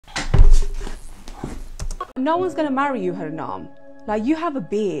No one's gonna marry you, Harnam. Like, you have a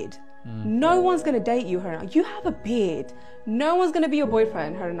beard. No one's gonna date you, Harnam. You have a beard. No one's gonna be your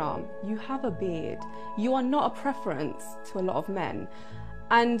boyfriend, Harnam. You have a beard. You are not a preference to a lot of men.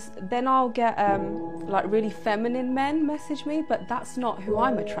 And then I'll get like really feminine men message me, but that's not who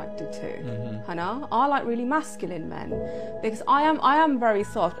I'm attracted to, Hannah. I like really masculine men because I am very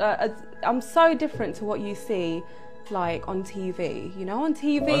soft. I'm so different to what you see like on TV, you know, on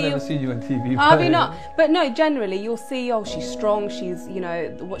TV. I've never seen you on TV. I mean, but no, generally you'll see, oh, she's strong, she's, you know,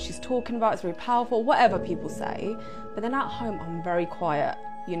 what she's talking about is very powerful, whatever people say. But then at home, I'm very quiet.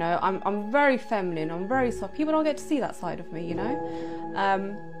 You know, I'm very feminine, I'm very soft. People don't get to see that side of me, you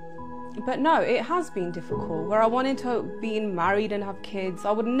know? But no, it has been difficult. Where I wanted to be married and have kids,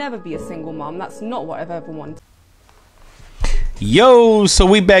 I would never be a single mom. That's not what I've ever wanted. Yo, so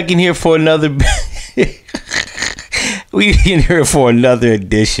we back in here for another... we in here for another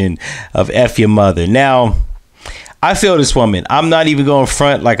edition of F-ya-Motha. Now, I feel this woman. I'm not even going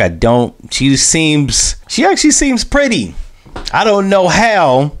front like I don't. She actually seems pretty. I don't know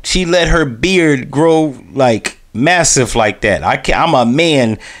how she let her beard grow like massive like that. I'm a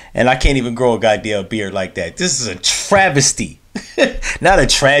man and I can't even grow a goddamn beard like that. This is a travesty. Not a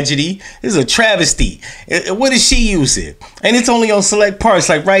tragedy. This is a travesty. What is she using? And it's only on select parts,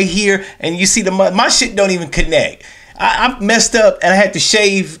 like right here. And you see my shit don't even connect. I messed up and I had to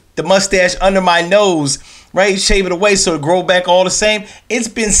shave the mustache under my nose, right? Shave it away so it grow back all the same. It's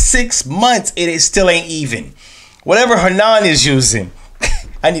been 6 months and it still ain't even. Whatever Hernan is using,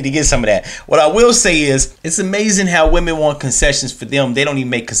 I need to get some of that. What I will say is, it's amazing how women want concessions for them. They don't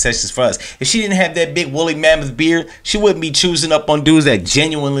even make concessions for us. If she didn't have that big woolly mammoth beard, she wouldn't be choosing up on dudes that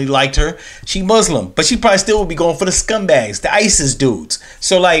genuinely liked her. She Muslim, but she probably still would be going for the scumbags, the ISIS dudes.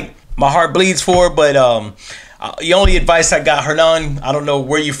 So like, my heart bleeds for her, but the only advice I got, Hernan, I don't know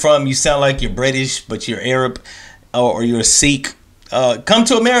where you're from. You sound like you're British, but you're Arab or you're a Sikh. Come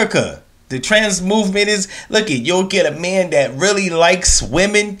to America. The trans movement is, you'll get a man that really likes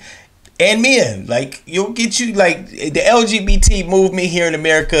women and men. Like, you'll get you, like, the LGBT movement here in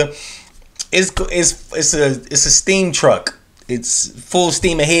America it's a steam truck. It's full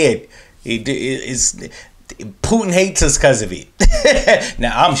steam ahead. Putin hates us because of it.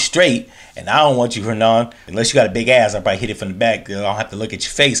 Now, I'm straight, and I don't want you, Hernan. Unless you got a big ass, I'll probably hit it from the back. I don't have to look at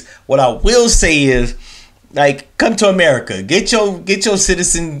your face. What I will say is, like, come to America. Get your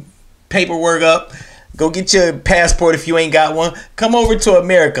citizen paperwork up. Go get your passport if you ain't got one. Come over to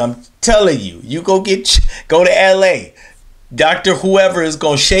America. I'm telling you. You go to LA. Doctor whoever is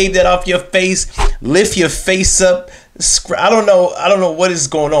gonna shave that off your face, lift your face up. I don't know what is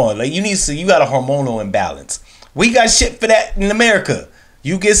going on. Like, you got a hormonal imbalance. We got shit for that in America.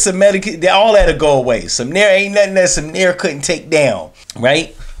 You get some medication, all that'll go away. Ain't nothing that some Nair couldn't take down,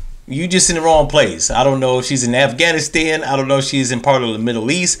 right? You just in the wrong place. I don't know if she's in Afghanistan. I don't know if she's in part of the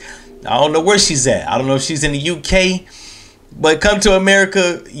Middle East. I don't know where she's at. I don't know if she's in the UK. But come to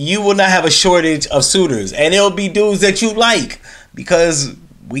America, you will not have a shortage of suitors. And it'll be dudes that you like. Because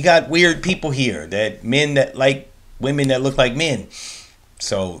we got weird people here. Men that like women that look like men.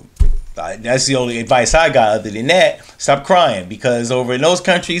 So that's the only advice I got. Other than that, stop crying. Because over in those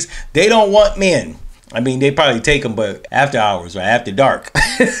countries, they don't want men. I mean, they probably take them, but after hours, right? After dark.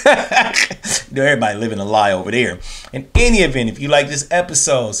 Everybody living a lie over there. In any event, if you like this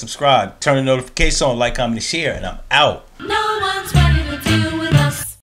episode, subscribe, turn the notification on, like, comment, and share, and I'm out. No one's